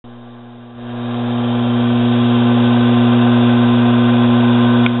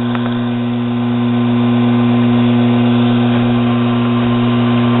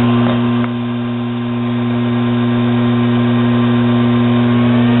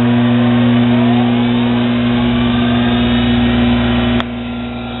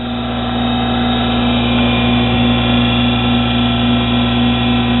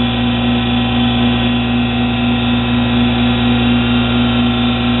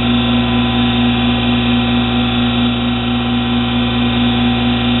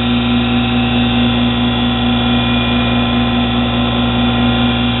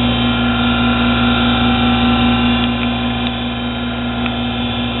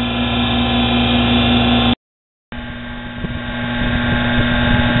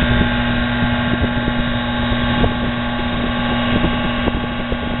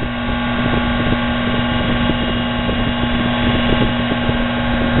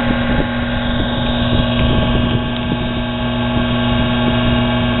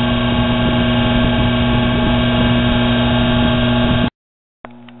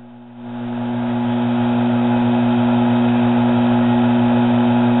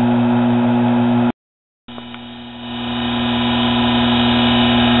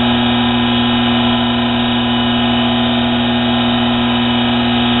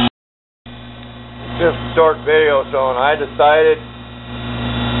Keystone, I decided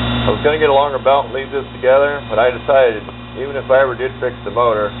I was going to get a longer belt and leave this together, but I decided even if I ever did fix the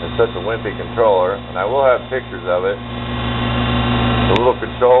motor, it's such a wimpy controller, and I will have pictures of it. The little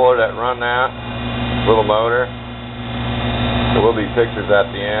controller that run that little motor. There will be pictures at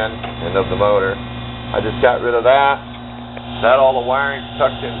the end and of the motor. I just got rid of that. Got all the wiring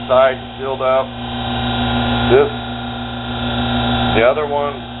tucked inside and sealed up. This, the other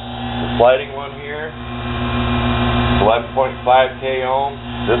one, the sliding one here, 11.5K ohms.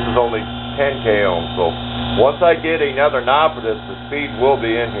 This is only 10K ohms. So once I get another knob for this, the speed will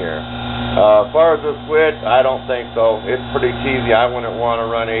be in here. As far as the switch, I don't think so. It's pretty cheesy. I wouldn't want to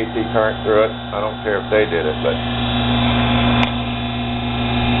run AC current through it. I don't care if they did it, but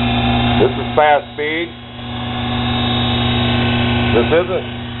this is fast speed. This isn't,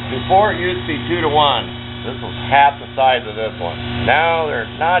 before it used to be 2 to 1. This was half the size of this one. Now they're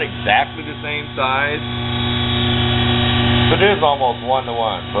not exactly the same size, but it is almost 1 to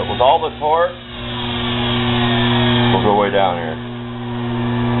 1. But with all the torque, we'll go way down here.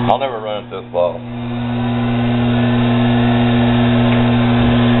 I'll never run it this low.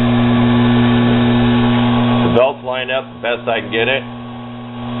 The belt's lined up the best I can get it.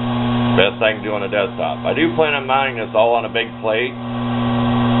 Best I can do on a desktop. I do plan on mounting this all on a big plate,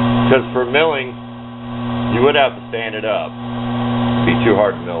 because for milling, you would have to stand it up. It'd be too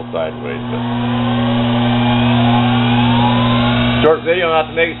hard to mill sideways. But short video, not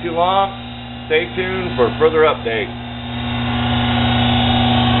to make it too long. Stay tuned for further updates.